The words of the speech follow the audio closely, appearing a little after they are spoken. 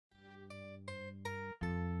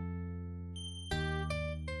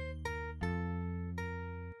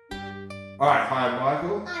Alright, hi, I'm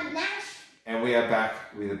Michael. I'm Nash. And we are back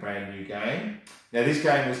with a brand new game. Now, this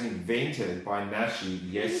game was invented by Nashi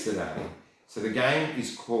yesterday. So the game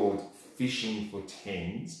is called Fishing for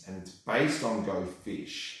Tens, and it's based on Go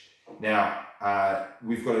Fish. Now,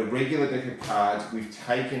 we've got a regular deck of cards. We've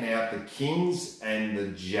taken out the kings and the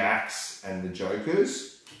jacks and the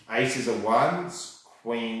jokers. Aces are ones,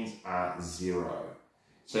 queens are 0.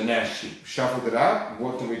 So Nash, shuffled it up.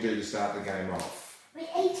 What do we do to start the game off? We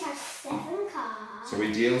each have 7 cards. So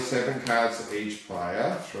we deal 7 cards to each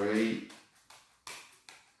player. 3.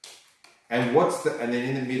 And and then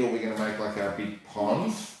in the middle we're going to make like our big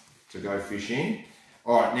pond to go fishing.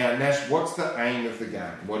 Alright, now Nash, what's the aim of the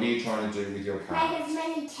game? What are you trying to do with your cards? Make as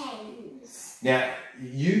many 10s. Now,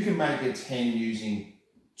 you can make a 10 using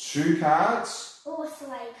 2 cards. Or 3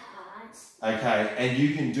 cards. Okay, and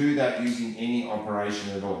you can do that using any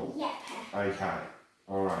operation at all? Yep. Okay,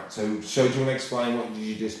 alright. So do you want to explain what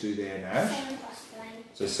you just do there, Nash? 7 plus 3.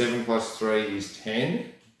 So 7 plus 3 is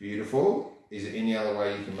 10. Beautiful. Is there any other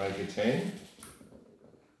way you can make a 10?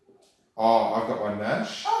 Oh, I've got one,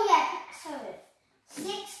 Nash. Oh yeah, so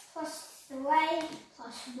 6 plus 3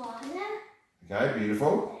 plus 1. Okay,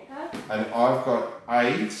 beautiful. There you go. And I've got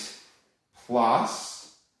 8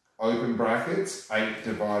 plus, open brackets, 8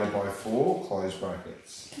 divided by 4, close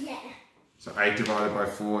brackets. Yeah. So 8 divided by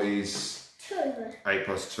 4 is 2. 8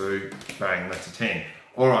 plus 2, bang, that's a 10.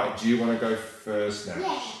 Alright, do you want to go first, Nash?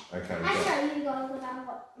 Yeah. Okay, I'll go. show you guys what I've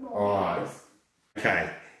got more. Alright. Okay,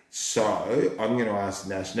 so I'm going to ask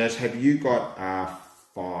Nash. Nash, have you got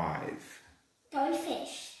 5? Go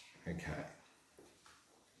fish. Okay.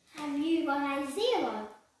 Have you got a 0?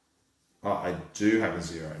 Oh, I do have a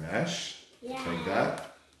 0, Nash. Yeah. Take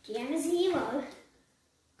that. Do you have a 0?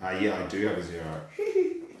 Yeah, I do have a 0.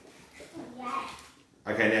 Yeah.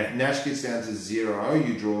 Okay, now if Nash gets down to 0,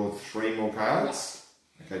 you draw 3 more cards.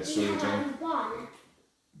 Okay, so You you have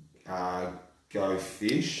 1. go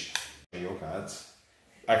fish. Your cards.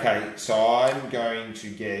 Okay, so I'm going to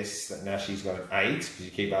guess that Nashi's got an 8 because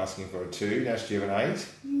you keep asking for a 2. Nash, do you have an 8?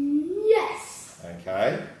 Yes.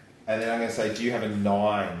 Okay. And then I'm going to say, do you have a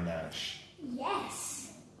 9, Nash?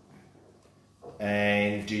 Yes.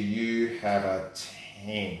 And do you have a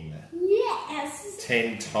 10? Yes.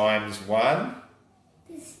 10 times 1?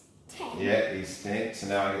 There's 10. Yeah, is 10. So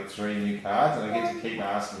now I get 3 new cards and I get to keep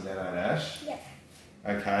asking, don't I, Nash? Yep.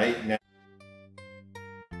 Okay, now.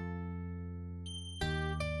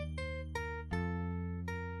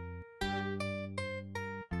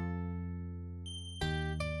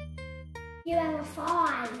 You have a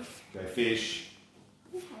 5. Go fish.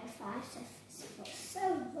 You have a 5, so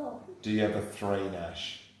wrong. Do you have a 3,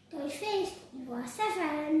 Nash? Go fish. You got a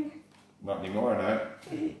 7. Not anymore, I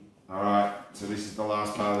don't. Alright, so this is the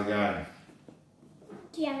last part of the game.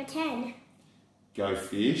 Do you have a 10? Go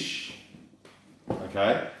fish.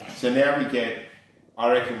 Okay, so now we get,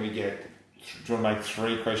 I reckon we get, do you want to make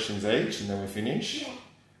 3 questions each and then we finish? Yeah.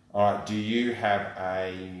 Alright, do you have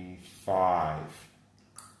a 5?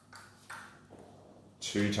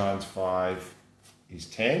 2 times 5 is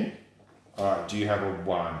 10. Alright, do you have a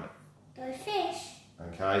 1? Go fish.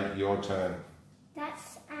 Okay, your turn.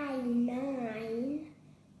 That's a 9.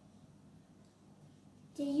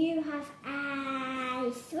 Do you have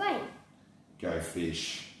a 3? Go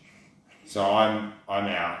fish. So I'm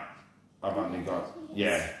out. I've only got,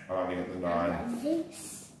 yeah, I've only got the 9.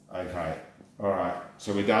 This. Okay, alright,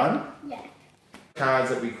 so we're done? Yeah. Cards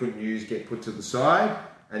that we couldn't use get put to the side,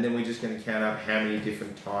 and then we're just going to count up how many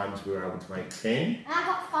different times we were able to make 10. I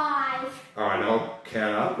got 5. Alright, I'll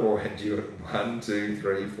count up, or do you 1, 2,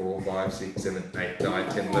 3, 4, 5, 6, 7, 8, 9,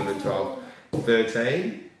 10, 11, 12,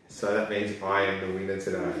 13. So that means I am the winner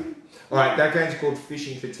today. Alright, that game's called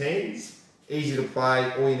Fishing for Tens. Easy to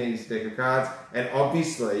play, all you need is a deck of cards, and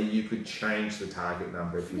obviously you could change the target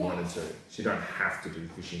number if you wanted to. So you don't have to do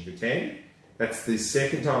Fishing for 10. That's the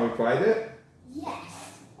second time we played it.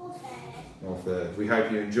 Yes. Or 3rd. Or third. We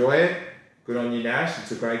hope you enjoy it. Good on you, Nash.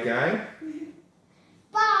 It's a great game.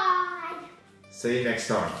 Bye. See you next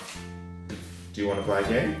time. Do you want to play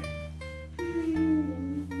again?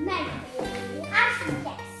 Maybe. Actually,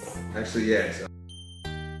 yes. Actually, yes.